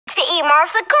to eat more of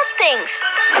the good things.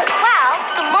 Well,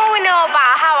 the more we know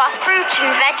about how our fruit and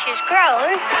veg is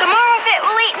grown, the more of it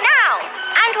we'll eat now.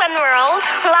 And when we're old,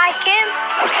 like him.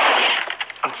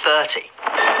 I'm 30.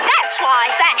 That's why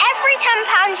for every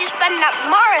 £10 you spend at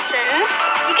Morrison's,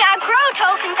 you get a grow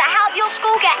token to help your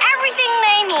school get everything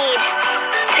they need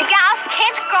to get us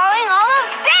kids growing all of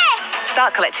this.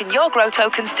 Start collecting your grow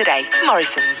tokens today.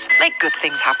 Morrison's. Make good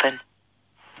things happen.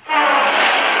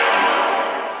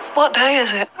 What day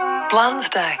is it? Bland's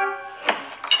Day.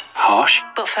 Harsh.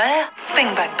 But fair.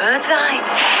 Bing bang bird's eye.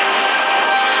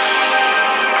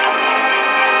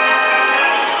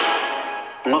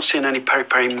 I'm not seeing any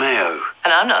peri-peri mayo.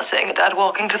 And I'm not seeing a dad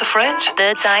walking to the fridge.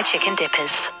 Bird's Eye Chicken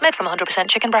Dippers. Made from 100%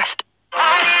 chicken breast.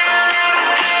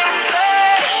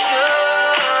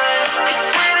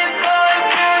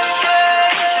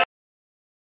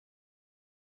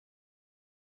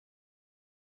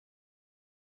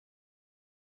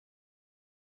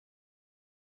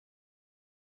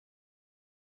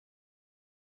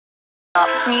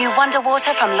 New Wonder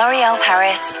Water from L'Oréal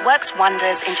Paris works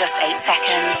wonders in just 8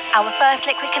 seconds. Our first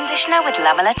liquid conditioner with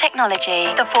lamella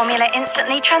technology. The formula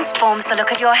instantly transforms the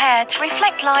look of your hair to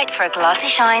reflect light for a glassy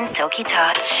shine, silky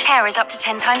touch. Hair is up to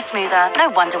 10 times smoother. No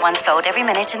wonder one sold every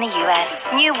minute in the US.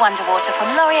 New Wonder Water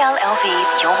from L'Oréal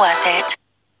Elvive. You're worth it.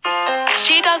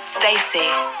 She does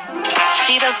Stacey.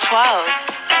 She does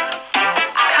twirls.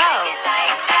 Curls.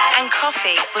 And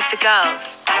coffee with the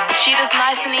girls. She does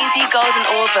nice and easy golden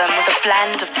auburn with a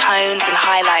blend of tones and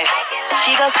highlights.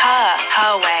 She does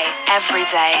her way, every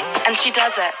day. And she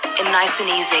does it in nice and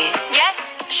easy. Yes,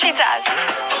 she does.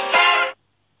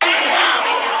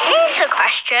 Here's a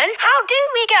question. How do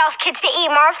we get us kids to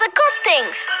eat more of the good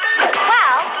things?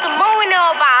 Well, the more we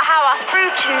know about how our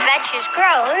fruit and veg is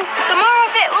grown, the more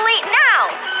of it we'll eat now.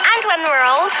 And when we're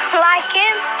old, like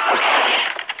him.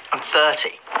 I'm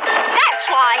 30. That's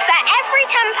why for every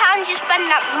 £10 you spend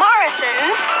at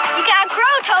Morrison's, you get a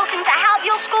grow token to help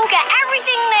your school get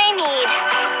everything they need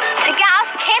to get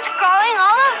us kids growing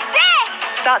all of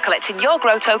this. Start collecting your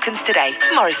grow tokens today.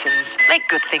 Morrison's. Make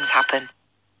good things happen.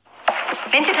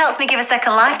 Vinted helps me give a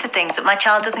second life to things that my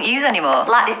child doesn't use anymore.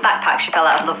 Like this backpack she fell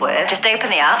out of love with. Just open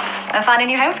the app and find a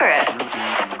new home for it.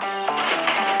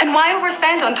 And why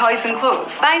overspend on toys and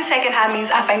clothes? Buying second-hand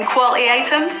means I find quality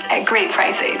items at great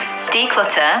prices.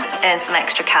 Declutter, earn some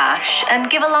extra cash, and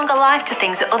give a longer life to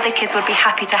things that other kids would be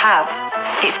happy to have.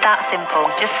 It's that simple.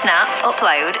 Just snap,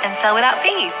 upload, and sell without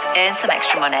fees. Earn some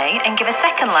extra money and give a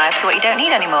second life to what you don't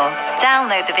need anymore.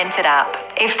 Download the Vinted app.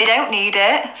 If they don't need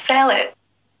it, sell it.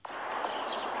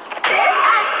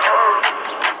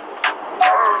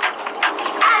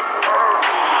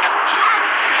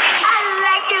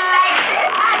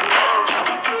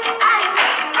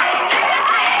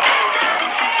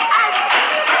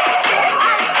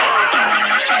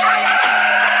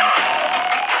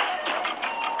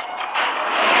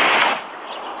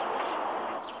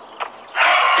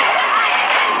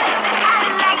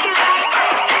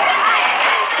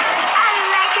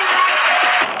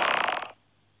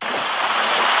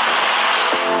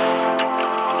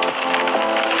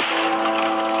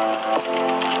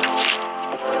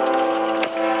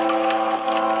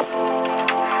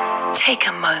 Take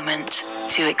a moment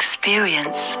to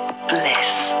experience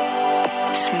bliss.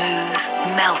 Smooth,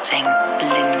 melting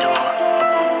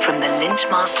Lindor. From the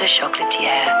Lintmaster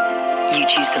Chocolatier. You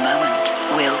choose the moment,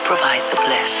 we'll provide the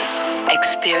bliss.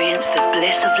 Experience the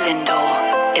bliss of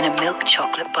Lindor in a milk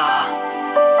chocolate bar.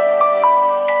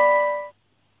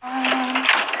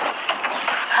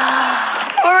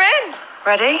 We're in.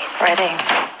 Ready? Ready.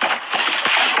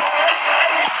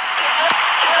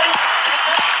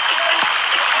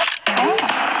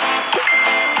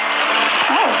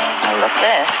 I love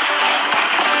this.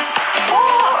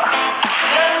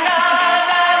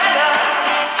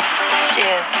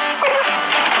 Cheers.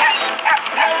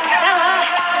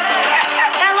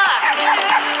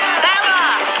 Bella!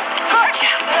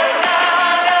 Gotcha!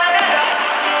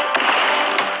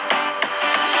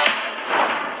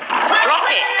 Drop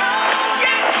it!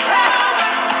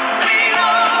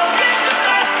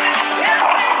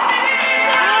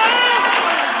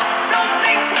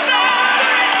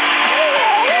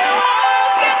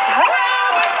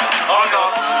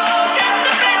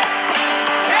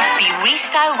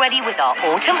 Style ready with our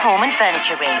autumn home and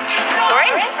furniture range.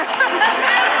 We're in.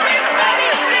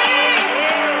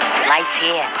 Life's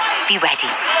here. Be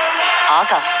ready.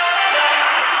 Argos.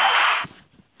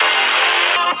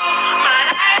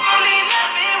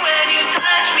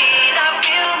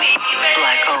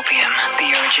 Black Opium,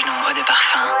 the original eau de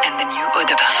parfum and the new eau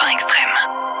de parfum extrême.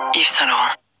 Yves Saint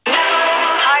Laurent.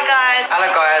 Hi guys.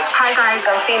 Hello guys. Jazz. Hi guys,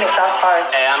 I'm Phoenix, that's Paris.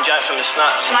 Hey, I'm Jack from the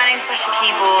Snaps. My name's Sasha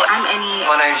Keyboard. I'm Annie.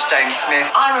 My name's James Smith.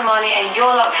 I'm Romani, and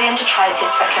you're locked in to Trice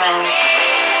Hits Recommends.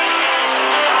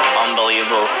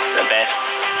 Unbelievable. The best.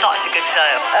 Such a good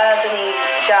show. Urban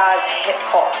jazz hip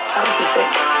hop. That would be sick.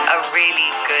 A really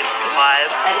good vibe.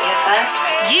 Heard it here first.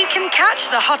 You can catch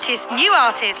the hottest new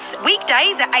artists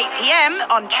weekdays at 8 p.m.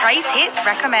 on Trace Hits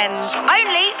Recommends.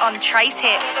 Only on Trace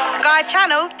Hits, Sky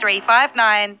Channel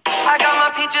 359. I got my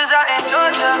peaches out in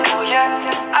Georgia, oh yeah.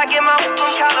 I get my weed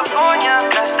from California,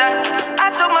 that's that.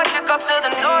 I took my chick up to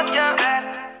the north, yeah.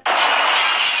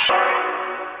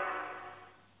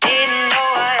 Didn't know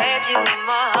I had you in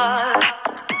my heart.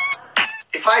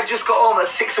 If I just got home at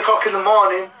 6 o'clock in the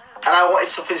morning and I wanted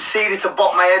something seedy to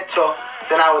bop my head to,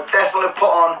 then I would definitely put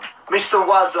on Mr.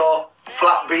 Wazzo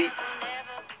Flat Beat.